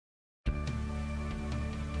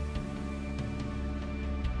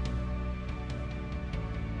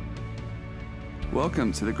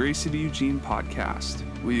Welcome to the Grace City Eugene podcast.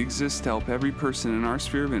 We exist to help every person in our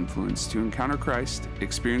sphere of influence to encounter Christ,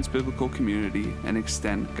 experience biblical community, and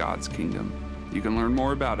extend God's kingdom. You can learn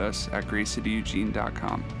more about us at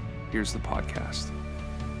gracecityeugene.com. Here's the podcast.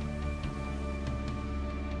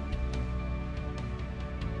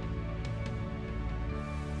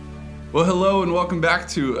 Well, hello and welcome back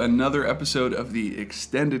to another episode of the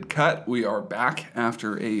Extended Cut. We are back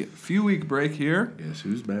after a few-week break here. Guess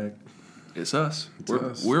who's back? It's us.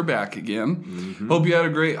 Us. We're back again. Hope you had a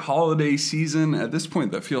great holiday season. At this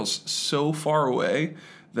point, that feels so far away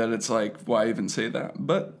that it's like, why even say that?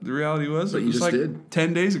 But the reality was, it was like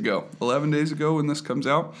 10 days ago, 11 days ago when this comes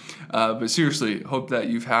out. But seriously, hope that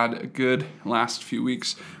you've had a good last few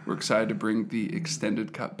weeks. We're excited to bring the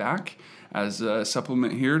Extended Cut back as a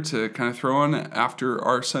supplement here to kind of throw on after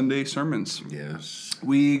our Sunday sermons. Yes.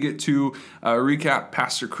 We get to recap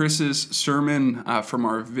Pastor Chris's sermon from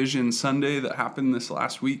our Vision Sunday that happened this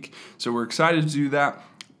last week. So we're excited to do that.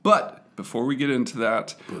 But before we get into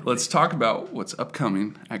that, let's talk about what's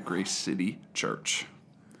upcoming at Grace City Church.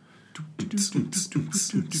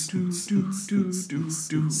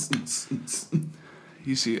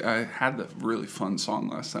 You see, I had the really fun song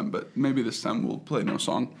last time, but maybe this time we'll play no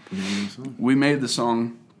song. We made the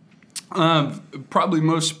song. Probably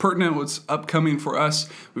most pertinent what's upcoming for us.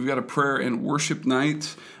 We've got a prayer and worship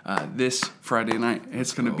night this Friday night.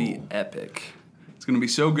 It's going to be epic. It's going to be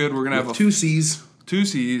so good. We're going to have two C's. Two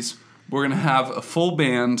C's. We're going to have a full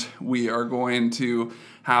band. We are going to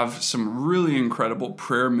have some really incredible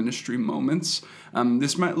prayer ministry moments.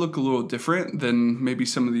 This might look a little different than maybe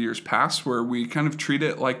some of the years past, where we kind of treat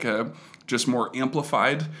it like a just more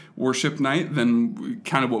amplified worship night than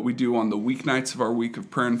kind of what we do on the weeknights of our week of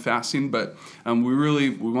prayer and fasting. But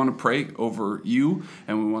we want to pray over you,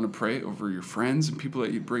 and we want to pray over your friends and people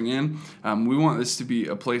that you bring in. We want this to be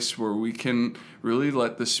a place where we can really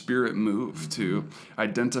let the Spirit move to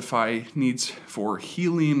identify needs for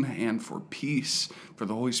healing and for peace, for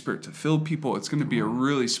the Holy Spirit to fill people. It's going to be a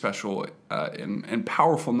really special and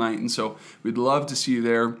powerful night, and so we'd love to see you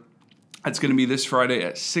there. It's going to be this Friday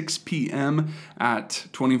at 6 p.m. at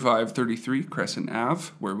 2533 Crescent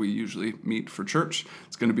Ave, where we usually meet for church.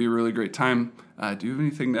 It's going to be a really great time. Do you have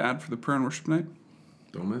anything to add for the prayer and worship night?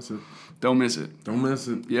 Don't miss it. Don't miss it. Don't miss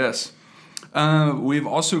it. Yes. We've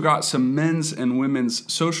also got some men's and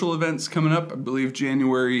women's social events coming up. I believe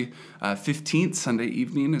January 15th, Sunday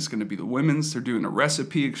evening, is going to be the women's. They're doing a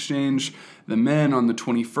recipe exchange. The men on the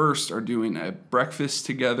 21st are doing a breakfast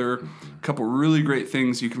together. A couple really great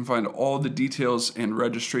things. You can find all the details and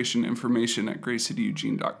registration information at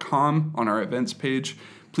gracecityeugene.com on our events page.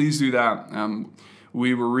 Please do that.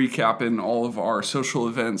 We were recapping all of our social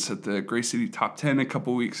events at the Grace City Top 10 a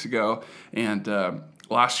couple weeks ago, and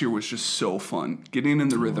last year was just so fun, getting in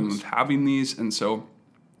the rhythm of having these, and so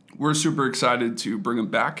we're super excited to bring them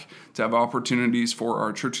back, to have opportunities for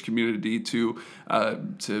our church community to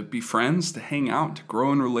be friends, to hang out, to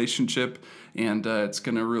grow in relationship, and it's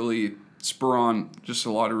going to really spur on just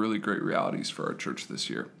a lot of really great realities for our church this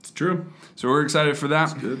year. It's true. So we're excited for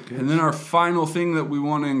that. Good. And then our final thing that we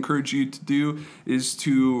want to encourage you to do is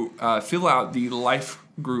to fill out the life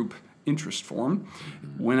group interest form.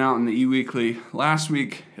 Went out in the e-weekly last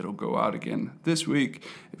week. It'll go out again this week.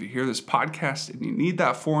 If you hear this podcast and you need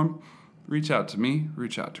that form, reach out to me,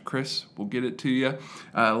 reach out to Chris. We'll get it to you.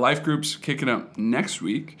 Life groups kicking up next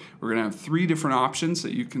week. We're going to have 3 different options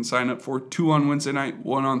that you can sign up for. 2 on Wednesday night,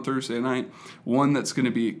 1 on Thursday night. One that's going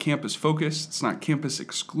to be campus focused. It's not campus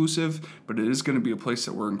exclusive, but it is going to be a place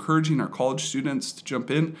that we're encouraging our college students to jump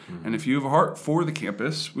in. And if you have a heart for the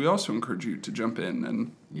campus, we also encourage you to jump in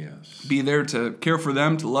and be there to care for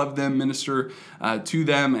them, to love them, minister to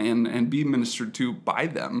them, and be ministered to by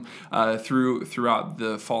them throughout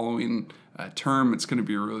the following term. It's going to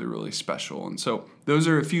be really, really special. And so those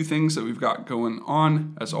are a few things that we've got going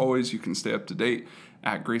on. As always, you can stay up to date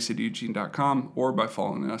at gracecityeugene.com or by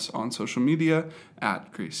following us on social media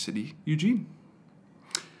at Grace City Eugene.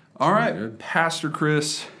 All right, Pastor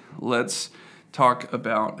Chris, let's talk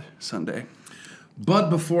about Sunday. But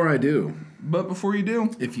before you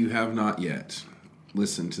do, if you have not yet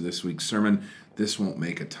listened to this week's sermon, this won't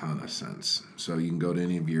make a ton of sense. So you can go to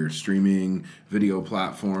any of your streaming video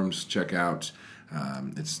platforms, check out.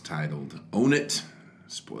 It's titled Own It.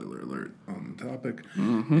 Spoiler alert on the topic.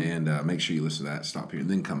 And make sure you listen to that, stop here, and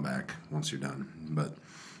then come back once you're done. But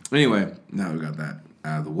anyway, now we got that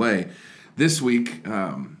out of the way. This week,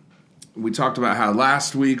 we talked about how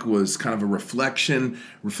last week was kind of a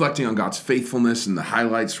reflecting on God's faithfulness and the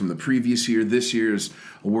highlights from the previous year. This year is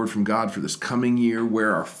a word from God for this coming year,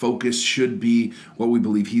 where our focus should be, what we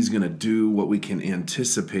believe He's going to do, what we can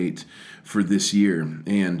anticipate for this year.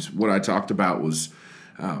 And what I talked about was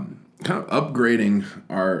kind of upgrading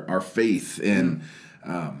our faith and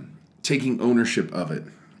taking ownership of it.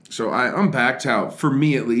 So I unpacked how, for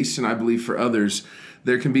me at least, and I believe for others,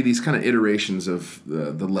 there can be these kind of iterations of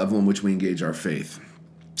the level in which we engage our faith.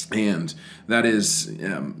 And that is,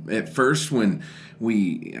 at first, when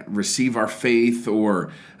we receive our faith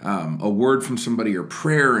or a word from somebody or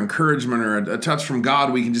prayer, encouragement, or a touch from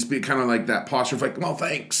God, we can just be kind of like that posture of like, well,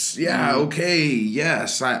 thanks. Yeah, okay,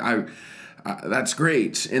 yes, I that's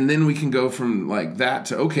great. And then we can go from like that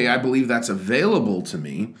to, okay, I believe that's available to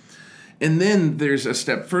me. And then there's a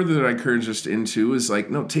step further that I encourage us into is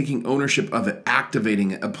like, no, taking ownership of it,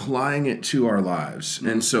 activating it, applying it to our lives. Mm-hmm.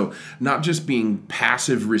 And so not just being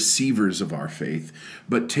passive receivers of our faith,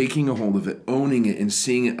 but taking a hold of it, owning it, and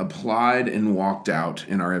seeing it applied and walked out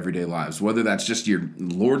in our everyday lives. Whether that's just your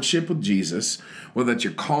lordship with Jesus, whether that's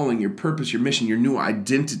your calling, your purpose, your mission, your new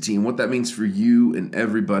identity, and what that means for you and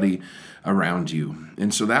everybody around you.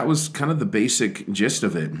 And so that was kind of the basic gist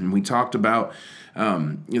of it. And we talked about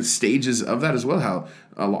stages of that as well, how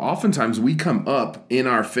oftentimes we come up in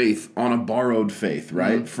our faith on a borrowed faith,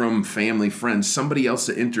 right? Mm-hmm. From family, friends, somebody else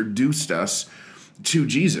that introduced us to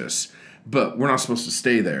Jesus. But we're not supposed to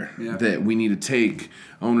stay there, that we need to take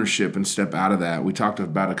ownership and step out of that. We talked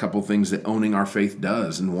about a couple things that owning our faith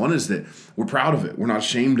does. And one is that we're proud of it. We're not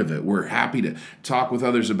ashamed of it. We're happy to talk with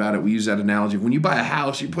others about it. We use that analogy. When you buy a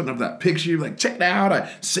house, you're putting up that picture. You're like, check it out.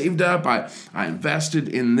 I saved up. I invested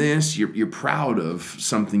in this. You're proud of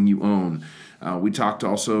something you own. We talked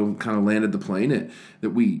also, kind of landed the plane,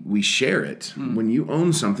 that we share it. When you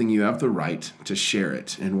own something, you have the right to share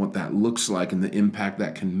it, and what that looks like and the impact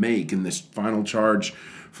that can make in this final charge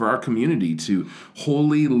for our community to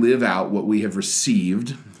wholly live out what we have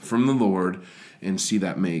received from the Lord and see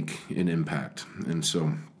that make an impact. And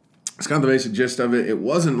so it's kind of the basic gist of it. It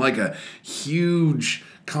wasn't like a huge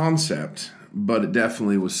concept, but it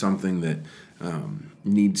definitely was something that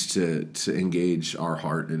needs to engage our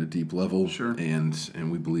heart at a deep level. Sure.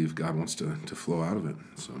 And we believe God wants to flow out of it.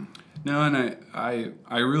 So no, and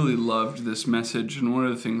I really loved this message, and one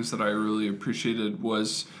of the things that I really appreciated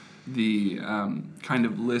was the kind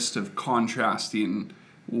of list of contrasting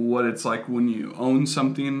what it's like when you own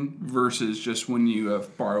something versus just when you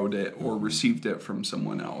have borrowed it or received it from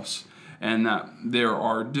someone else. And that there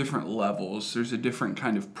are different levels. There's a different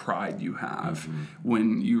kind of pride you have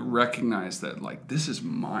when you recognize that, like, this is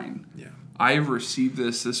mine. Yeah. I've received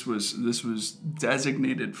this. This was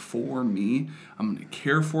designated for me. I'm going to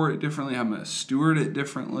care for it differently. I'm going to steward it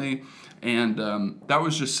differently. And that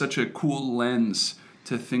was just such a cool lens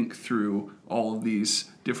to think through all of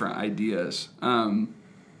these different ideas.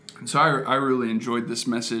 So I really enjoyed this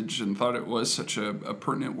message and thought it was such a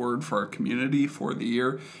pertinent word for our community for the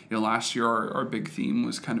year. Last year our big theme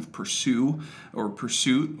was kind of pursuit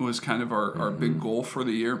was kind of our big goal for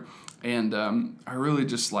the year. And I really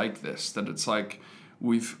just like this, that it's like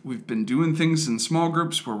we've been doing things in small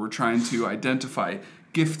groups where we're trying to identify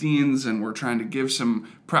giftings, and we're trying to give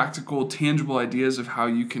some practical, tangible ideas of how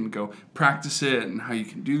you can go practice it and how you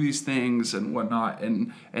can do these things and whatnot.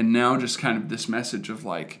 And now just kind of this message of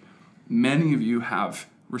like, many of you have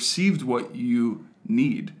received what you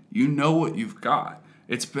need. You know what you've got.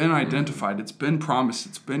 It's been identified. It's been promised.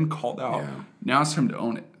 It's been called out. Yeah. Now it's time to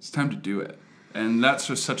own it. It's time to do it. And that's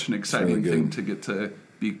just such an exciting thing to get to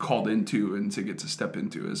be called into and to get to step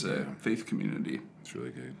into as a faith community. It's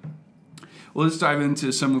really good. Well, let's dive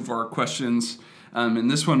into some of our questions.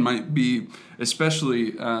 And this one might be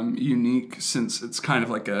especially unique since it's kind of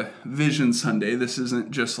like a Vision Sunday. This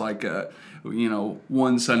isn't just like a,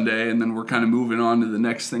 one Sunday and then we're kind of moving on to the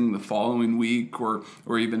next thing the following week or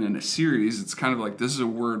even in a series. It's kind of like this is a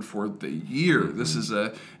word for the year. Mm-hmm. This is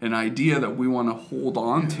an idea that we want to hold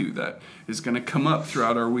on to that is going to come up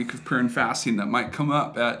throughout our week of prayer and fasting, that might come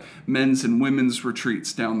up at men's and women's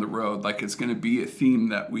retreats down the road. Like it's going to be a theme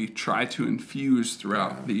that we try to infuse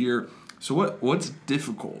throughout the year. So what's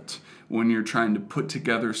difficult when you're trying to put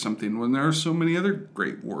together something when there are so many other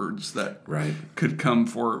great words that could come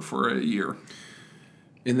for a year?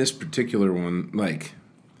 In this particular one, like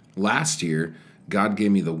last year, God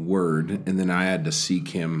gave me the word, and then I had to seek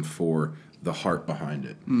Him for the heart behind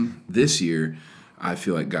it. This year, I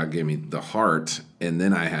feel like God gave me the heart, and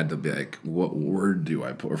then I had to be like, what word do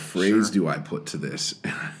I put, or phrase do I put to this?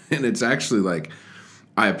 And it's actually like,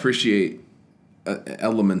 I appreciate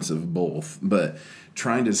elements of both, but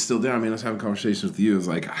trying to distill down. I mean, I was having conversations with you. It was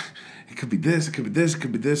like, it could be this, it could be this, it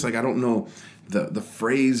could be this. Like, I don't know the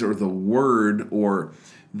phrase or the word or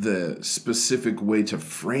the specific way to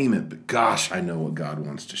frame it, but gosh, I know what God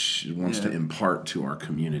wants to impart to our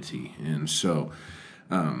community. And so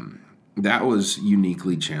that was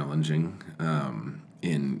uniquely challenging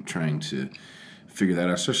in trying to figure that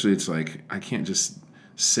out. Especially, it's like, I can't just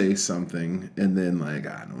say something and then, like,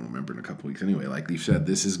 I don't remember in a couple weeks anyway. Like you said,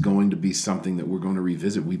 this is going to be something that we're going to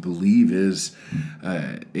revisit. We believe is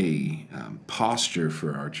a posture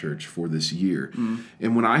for our church for this year.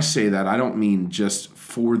 And when I say that, I don't mean just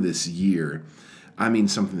for this year. I mean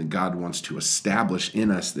something that God wants to establish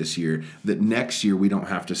in us this year, that next year we don't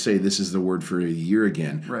have to say this is the word for a year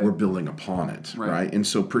again. Right. We're building upon it, right? And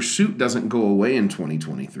so pursuit doesn't go away in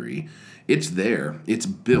 2023. It's there. It's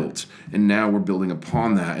built. And now we're building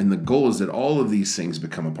upon that. And the goal is that all of these things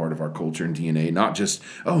become a part of our culture and DNA, not just,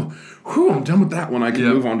 I'm done with that one. I can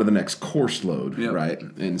move on to the next course load, right?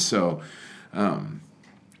 And so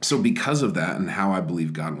because of that and how I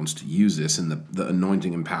believe God wants to use this and the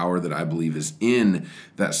anointing and power that I believe is in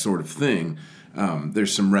that sort of thing,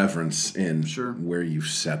 there's some reverence in where you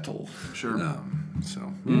settle.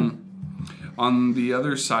 On the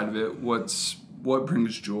other side of it, what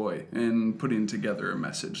brings joy in putting together a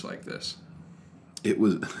message like this? It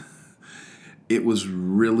was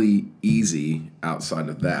really easy outside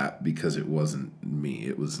of that because it wasn't me.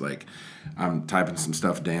 It was like I'm typing some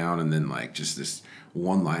stuff down and then like just this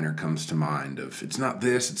one-liner comes to mind of it's not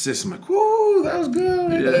this, it's this. I'm like, whoa, that was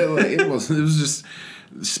good. Yeah. It was just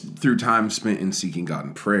through time spent in seeking God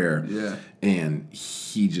in prayer. Yeah. And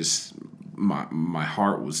he just my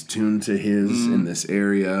heart was tuned to his in this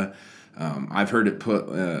area. I've heard it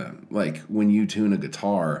put like when you tune a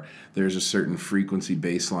guitar, there's a certain frequency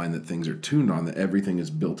baseline that things are tuned on that everything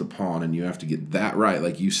is built upon, and you have to get that right.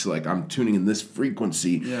 Like I'm tuning in this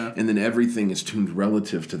frequency, and then everything is tuned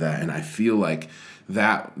relative to that. And I feel like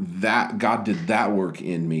that God did that work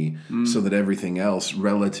in me so that everything else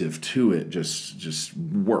relative to it just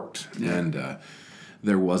worked. Yeah. And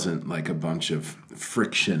there wasn't like a bunch of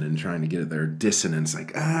friction and trying to get it there, dissonance.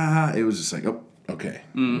 Like it was just like okay,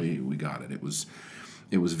 we got it. It was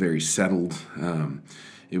very settled.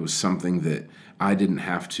 It was something that I didn't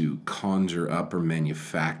have to conjure up or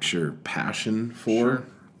manufacture passion for.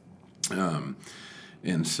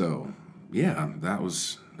 And so, that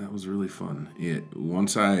was really fun.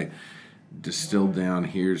 Once I distilled down,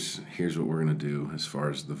 here's what we're gonna do as far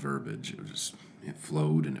as the verbiage. It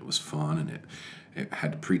flowed and it was fun, and it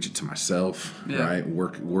had to preach it to myself, right?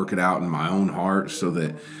 Work it out in my own heart so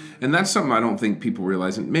that, and that's something I don't think people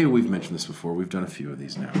realize, and maybe we've mentioned this before, we've done a few of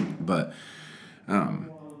these now, but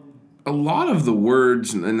a lot of the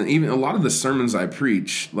words and even a lot of the sermons I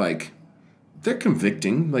preach, like, they're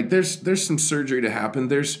convicting. Like, there's some surgery to happen.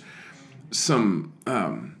 There's some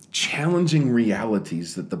challenging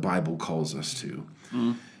realities that the Bible calls us to.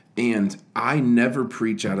 And I never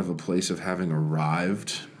preach out of a place of having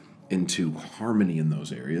arrived into harmony in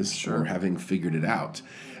those areas or having figured it out.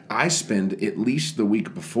 I spend at least the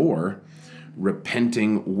week before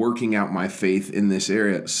repenting, working out my faith in this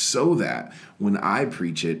area so that when I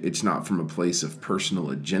preach it, it's not from a place of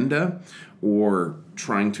personal agenda or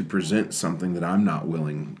trying to present something that I'm not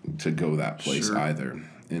willing to go that place either.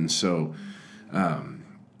 And so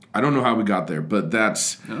I don't know how we got there, but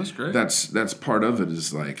that's great. That's part of it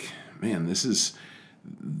is like, man,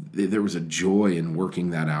 there was a joy in working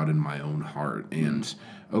that out in my own heart. And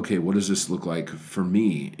okay, what does this look like for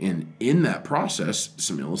me? And in that process,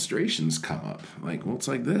 some illustrations come up. Like, well, it's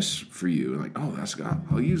like this for you. And like, oh, that's God.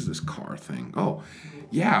 I'll use this car thing. Oh,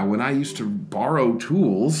 yeah, when I used to borrow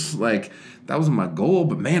tools, like, that wasn't my goal,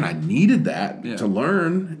 but man, I needed that to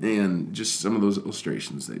learn. And just some of those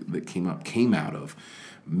illustrations that came out of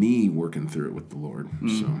me working through it with the Lord.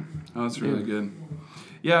 So, that's really good.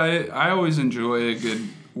 Yeah, I always enjoy a good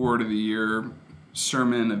word of the year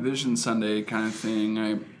sermon, a Vision Sunday kind of thing.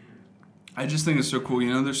 I just think it's so cool.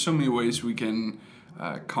 You know, there's so many ways we can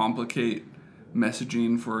complicate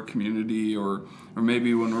messaging for a community, or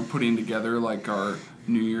maybe when we're putting together like our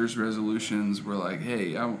New Year's resolutions, we're like,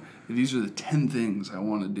 hey, these are the 10 things I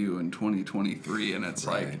want to do in 2023, and it's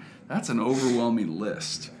like, that's an overwhelming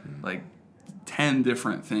list, like 10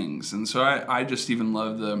 different things. And so I just even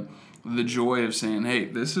love the joy of saying, hey,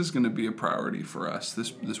 this is going to be a priority for us.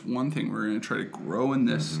 This one thing we're going to try to grow in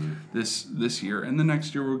this year, and the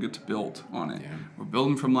next year we'll get to build on it. Yeah. We're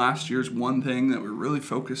building from last year's one thing that we're really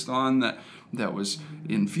focused on that was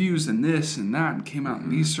infused in this and that and came out in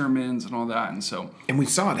these sermons and all that. And we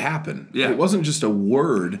saw it happen. Yeah. It wasn't just a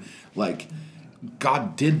word, like,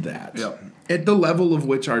 God did that. Yep. at the level of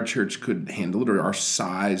which our church could handle it or our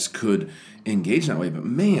size could engage that way. But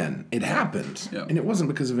man, it happened. Yeah. And it wasn't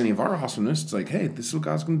because of any of our awesomeness. It's like, hey, this is what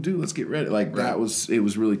God's going to do. Let's get ready. Like it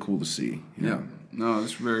was really cool to see. Yeah. No,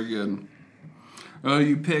 it's very good.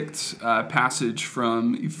 You picked a passage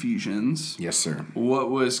from Ephesians. Yes, sir.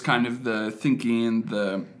 What was kind of the thinking,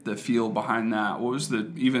 the feel behind that? What was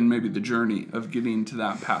even maybe the journey of getting to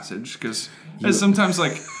that passage? Because sometimes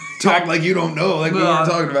talk like you don't know, like we were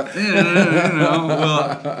talking about.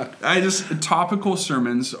 Topical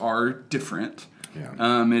sermons are different.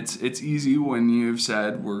 Yeah. It's easy when you've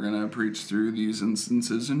said we're going to preach through these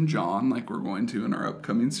instances in John, like we're going to in our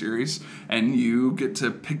upcoming series, and you get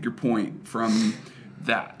to pick your point from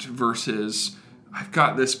that versus I've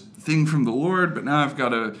got this thing from the Lord, but now I've got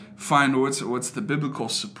to find what's the biblical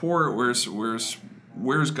support.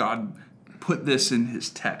 Where's God put this in His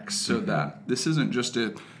text so that this isn't just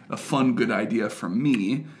a fun, good idea from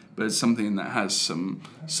me, but it's something that has some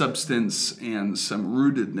substance and some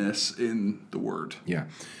rootedness in the Word. Yeah.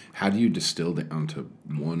 How do you distill down to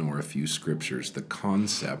one or a few scriptures the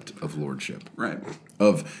concept of lordship? Right.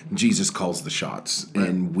 Of Jesus calls the shots,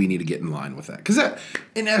 and we need to get in line with that. Because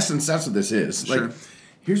in essence, that's what this is. Sure. Like,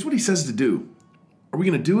 here's what He says to do. Are we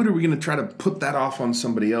going to do it, or are we going to try to put that off on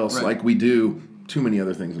somebody else like we do too many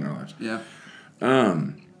other things in our lives? Yeah.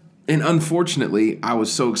 And unfortunately, I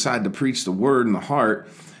was so excited to preach the Word in the heart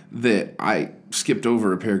that I skipped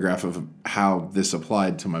over a paragraph of how this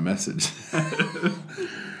applied to my message.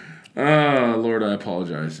 Oh, Lord, I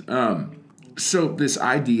apologize. So this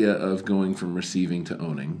idea of going from receiving to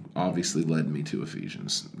owning obviously led me to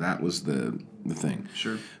Ephesians. That was the thing.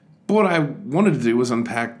 Sure. But what I wanted to do was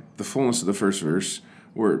unpack the fullness of the first verse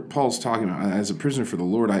where Paul's talking about, as a prisoner for the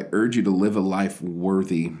Lord, I urge you to live a life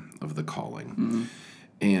worthy of the calling. Mm-hmm.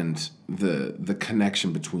 And the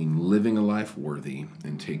connection between living a life worthy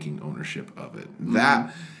and taking ownership of it.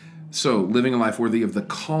 Mm-hmm. So living a life worthy of the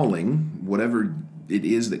calling, whatever it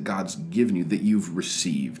is that God's given you, that you've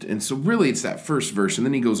received. And so really it's that first verse, and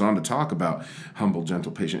then he goes on to talk about humble,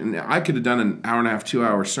 gentle, patient. And I could have done an hour and a half,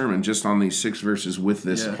 2-hour sermon just on these 6 verses with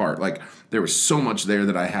this part. Like, there was so much there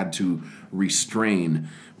that I had to restrain.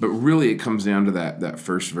 But really it comes down to that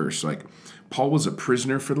first verse. Like, Paul was a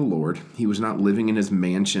prisoner for the Lord. He was not living in his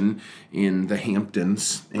mansion in the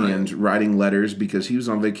Hamptons and writing letters because he was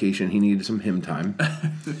on vacation. He needed some hymn time.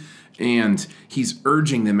 And he's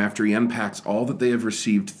urging them, after he unpacks all that they have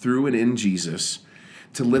received through and in Jesus,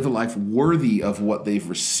 to live a life worthy of what they've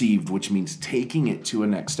received, which means taking it to a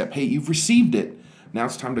next step. Hey, you've received it. Now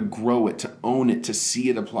it's time to grow it, to own it, to see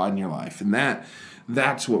it applied in your life. And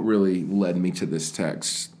that's what really led me to this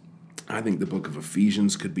text. I think the book of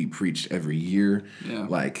Ephesians could be preached every year,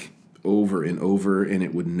 like over and over, and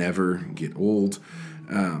it would never get old.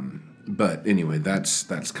 But anyway, that's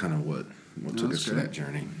kind of what took us to that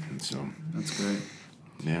journey. And so that's great.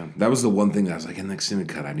 Yeah, that was the one thing that I was like, in the extended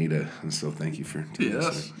cut, I need to. And so thank you for doing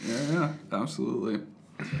this. Yeah, absolutely.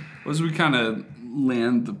 As we kind of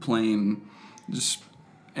land the plane, just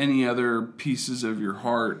any other pieces of your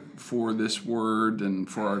heart for this word and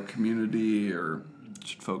for our community, or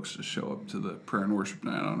should folks just show up to the prayer and worship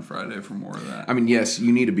night on Friday for more of that? I mean, yes,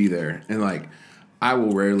 you need to be there. And, like, I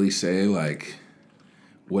will rarely say, like,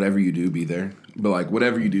 whatever you do, be there. But, like,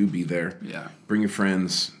 whatever you do, be there. Yeah. Bring your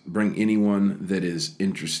friends. Bring anyone that is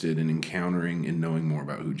interested in encountering and knowing more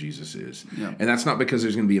about who Jesus is. Yeah. And that's not because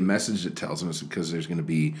there's going to be a message that tells them. It's because there's going to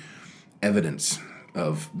be evidence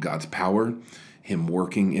of God's power, Him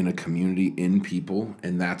working in a community, in people,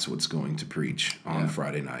 and that's what's going to preach on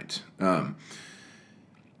Friday night.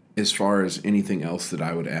 As far as anything else that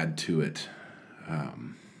I would add to it,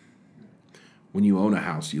 when you own a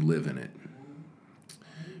house, you live in it.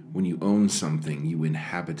 When you own something, you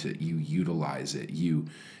inhabit it, you utilize it.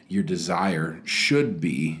 Your desire should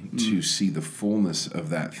be to see the fullness of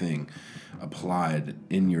that thing applied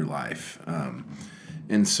in your life.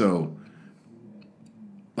 And so,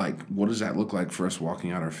 like, what does that look like for us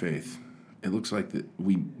walking out our faith? It looks like that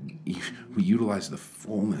we utilize the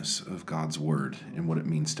fullness of God's word and what it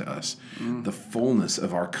means to us, the fullness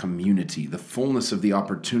of our community, the fullness of the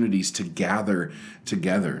opportunities to gather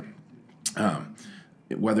together.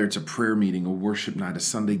 Whether it's a prayer meeting, a worship night, a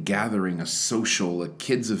Sunday gathering, a social, a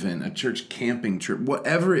kids event, a church camping trip,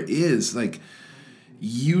 whatever it is, like,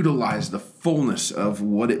 utilize the fullness of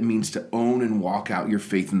what it means to own and walk out your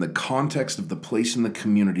faith in the context of the place in the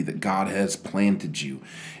community that God has planted you.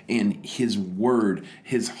 And His word,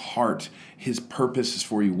 His heart, His purposes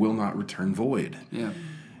for you will not return void. Yeah.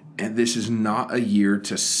 And this is not a year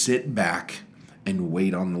to sit back and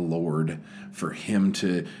wait on the Lord for Him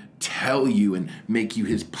to tell you and make you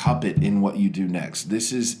his puppet in what you do next.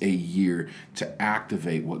 This is a year to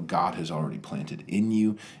activate what God has already planted in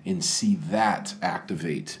you and see that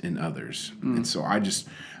activate in others. And so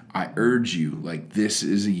I urge you, like, this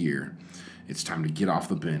is a year. It's time to get off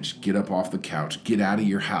the bench, get up off the couch, get out of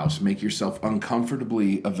your house, make yourself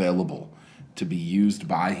uncomfortably available to be used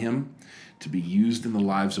by him, to be used in the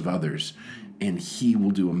lives of others, and he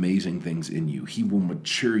will do amazing things in you. He will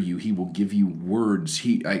mature you. He will give you words.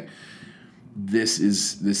 This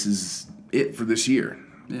is it for this year.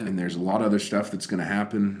 Yeah. And there's a lot of other stuff that's going to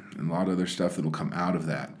happen and a lot of other stuff that will come out of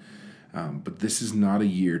that. But this is not a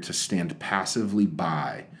year to stand passively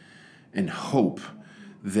by and hope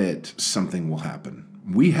that something will happen.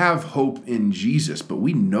 We have hope in Jesus, but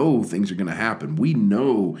we know things are going to happen. We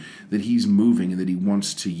know that he's moving and that he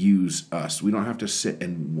wants to use us. We don't have to sit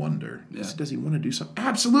and wonder. Yeah. Does he want to do something?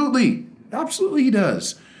 Absolutely. Absolutely he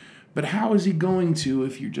does. But how is he going to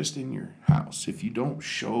if you're just in your house, if you don't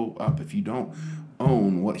show up, if you don't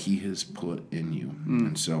own what he has put in you?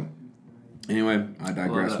 And so, anyway, I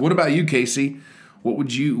digress. What about you, Casey?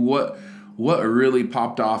 What really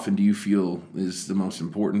popped off, and do you feel is the most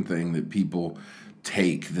important thing that people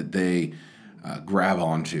take, that they grab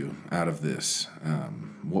onto out of this?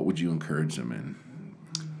 What would you encourage them in?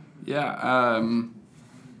 Yeah,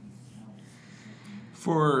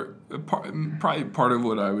 probably part of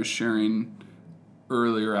what I was sharing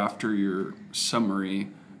earlier after your summary,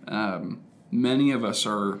 many of us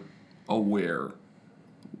are aware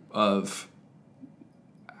of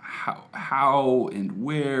how and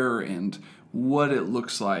where and what it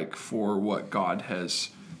looks like for what God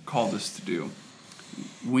has called us to do.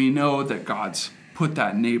 We know that God's put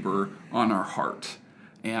that neighbor on our heart,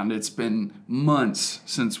 and it's been months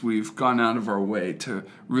since we've gone out of our way to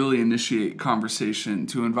really initiate conversation,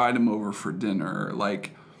 to invite him over for dinner.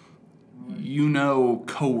 Like,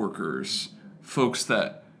 coworkers, folks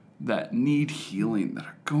that need healing, that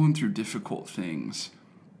are going through difficult things,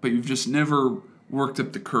 but you've just never worked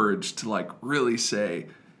up the courage to, like, really say,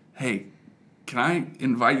 hey, can I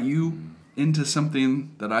invite you into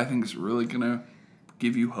something that I think is really going to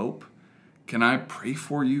give you hope? Can I pray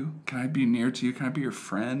for you? Can I be near to you? Can I be your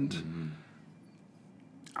friend? Mm-hmm.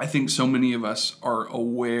 I think so many of us are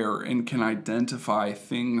aware and can identify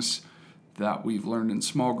things that we've learned in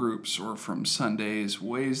small groups or from Sundays,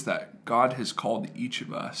 ways that God has called each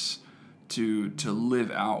of us to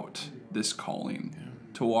live out this calling,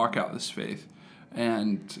 to walk out this faith.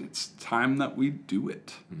 And it's time that we do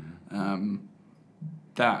it. Mm-hmm.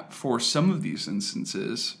 That for some of these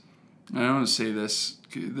instances, and I don't want to say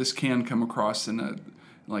this can come across in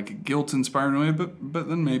a guilt-inspiring way, but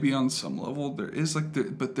then maybe on some level there is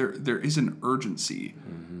there is an urgency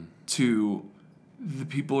to the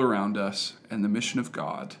people around us and the mission of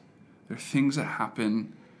God. There are things that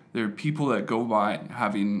happen. There are people that go by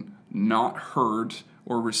having not heard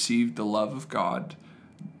or received the love of God.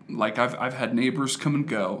 Like, I've had neighbors come and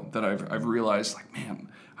go that I've realized, like, man,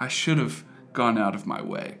 I should have gone out of my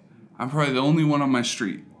way. I'm probably the only one on my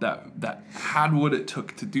street that had what it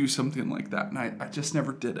took to do something like that, and I just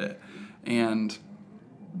never did it. And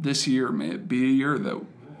this year, may it be a year that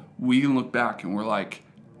we can look back and we're like,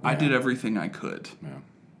 I did everything I could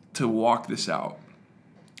to walk this out,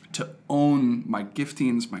 to own my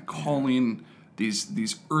giftings, my calling,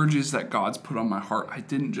 these urges that God's put on my heart. I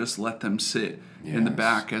didn't just let them sit in the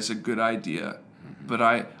back as a good idea, but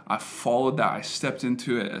I followed that. I stepped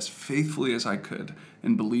into it as faithfully as I could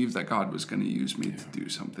and believed that God was going to use me to do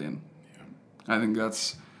something. I think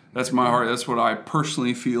that's my heart. That's what I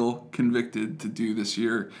personally feel convicted to do this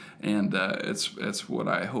year, and it's what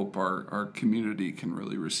I hope our community can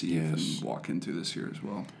really receive and walk into this year as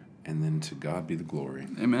well. And then to God be the glory.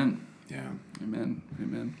 Amen. Yeah. Amen.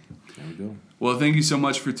 There we go. Well, thank you so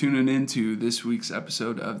much for tuning in to this week's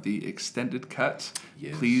episode of The Extended Cut.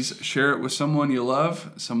 Yes. Please share it with someone you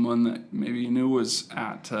love, someone that maybe you knew was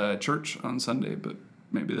at church on Sunday, but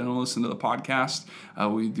maybe they don't listen to the podcast.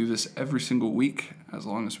 We do this every single week as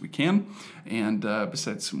long as we can, and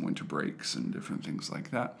besides some winter breaks and different things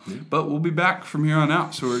like that. Yeah. But we'll be back from here on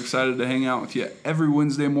out, so we're excited to hang out with you every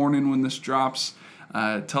Wednesday morning when this drops.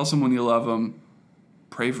 Tell someone you love them.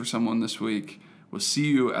 Pray for someone this week. We'll see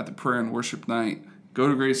you at the prayer and worship night. Go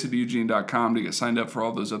to gracecityeugene.com to get signed up for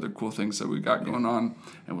all those other cool things that we got going on,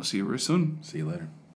 and we'll see you very soon. See you later.